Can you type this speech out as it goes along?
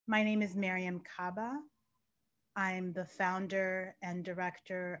My name is Miriam Kaba. I'm the founder and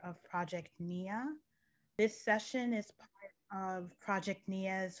director of Project NIA. This session is part of Project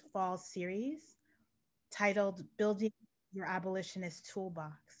NIA's fall series titled Building Your Abolitionist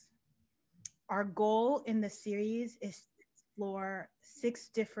Toolbox. Our goal in the series is to explore 6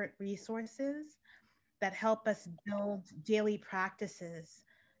 different resources that help us build daily practices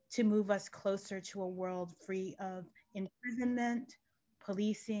to move us closer to a world free of imprisonment,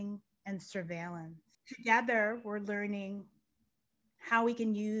 policing, and surveillance. Together, we're learning how we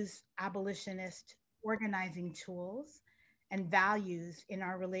can use abolitionist organizing tools and values in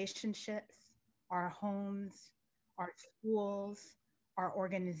our relationships, our homes, our schools, our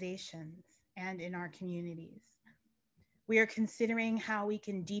organizations, and in our communities. We are considering how we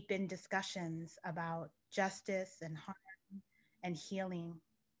can deepen discussions about justice and harm and healing.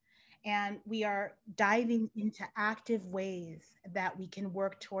 And we are diving into active ways that we can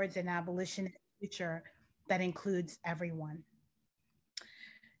work towards an abolitionist future that includes everyone.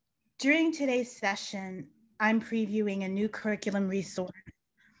 During today's session, I'm previewing a new curriculum resource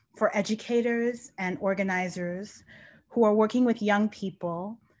for educators and organizers who are working with young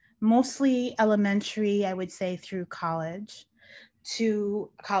people, mostly elementary, I would say, through college,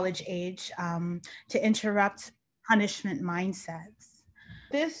 to college age, to interrupt punishment mindsets.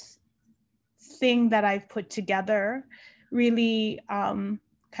 This thing that I've put together really kind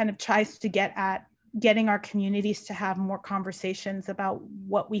of tries to get at getting our communities to have more conversations about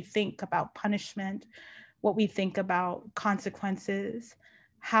what we think about punishment, what we think about consequences,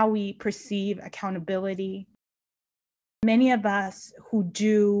 how we perceive accountability. Many of us who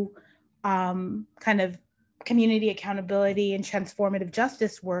do kind of community accountability and transformative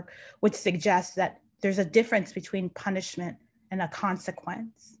justice work would suggest that there's a difference between punishment and a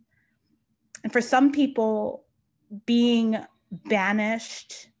consequence. And for some people, being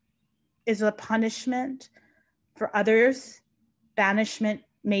banished is a punishment. For others, banishment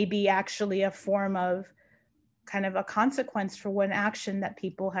may be actually a form of kind of a consequence for one action that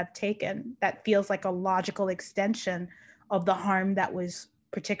people have taken that feels like a logical extension of the harm that was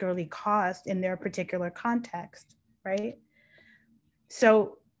particularly caused in their particular context, right?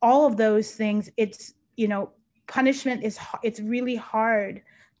 So all of those things, punishment it's really hard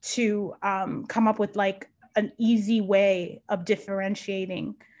to come up with like an easy way of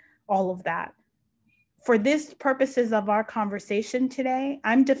differentiating all of that. For this purposes of our conversation today,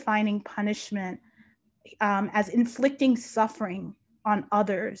 I'm defining punishment as inflicting suffering on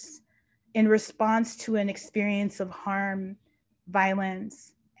others in response to an experience of harm,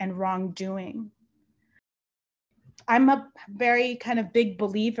 violence, and wrongdoing. I'm a very kind of big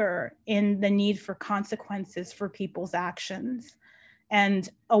believer in the need for consequences for people's actions and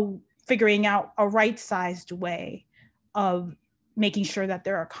figuring out a right-sized way of making sure that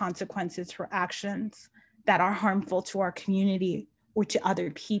there are consequences for actions that are harmful to our community or to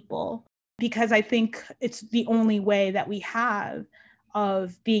other people. Because I think it's the only way that we have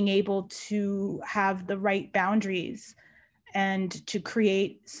of being able to have the right boundaries and to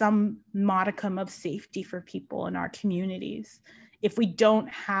create some modicum of safety for people in our communities. If we don't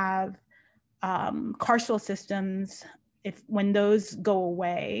have carceral systems, when those go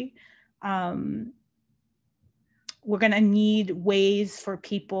away, we're going to need ways for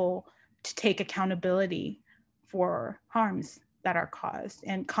people to take accountability for harms that are caused,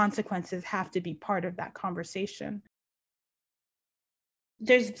 and consequences have to be part of that conversation.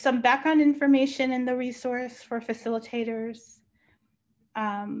 There's some background information in the resource for facilitators,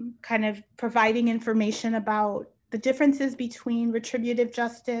 kind of providing information about the differences between retributive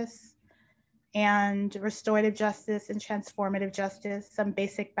justice and restorative justice and transformative justice, some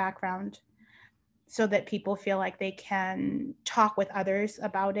basic background so that people feel like they can talk with others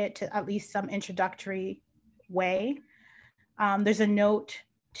about it to at least some introductory way. There's a note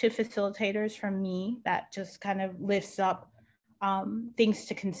to facilitators from me that just kind of lifts up things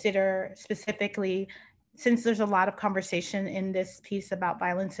to consider specifically, since there's a lot of conversation in this piece about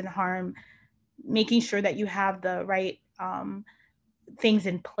violence and harm, making sure that you have the right things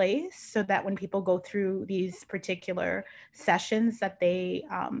in place so that when people go through these particular sessions that they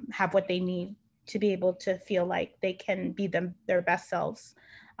have what they need to be able to feel like they can be their best selves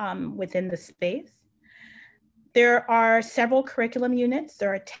within the space. There are several curriculum units.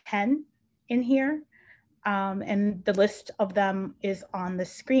 There are 10 in here, and the list of them is on the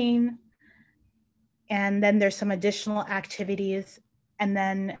screen. And then there's some additional activities, and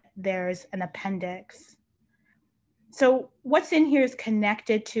then there's an appendix. So what's in here is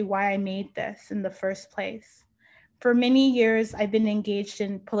connected to why I made this in the first place. For many years, I've been engaged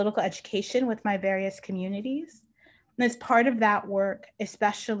in political education with my various communities. And as part of that work,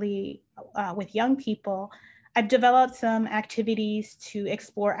 especially with young people, I've developed some activities to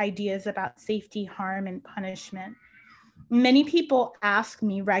explore ideas about safety, harm, and punishment. Many people ask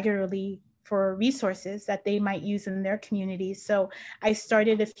me regularly for resources that they might use in their communities. So I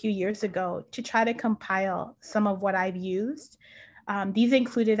started a few years ago to try to compile some of what I've used. These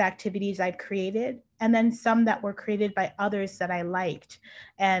included activities I've created, and then some that were created by others that I liked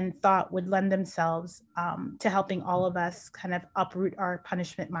and thought would lend themselves to helping all of us kind of uproot our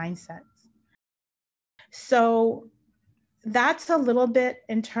punishment mindsets. So that's a little bit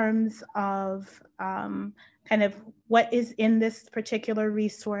in terms of kind of what is in this particular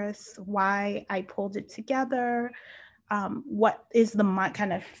resource, why I pulled it together, what is the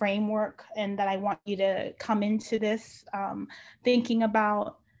kind of framework, and that I want you to come into this thinking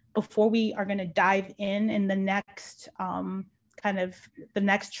about before we are going to dive in the next kind of the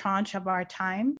next tranche of our time.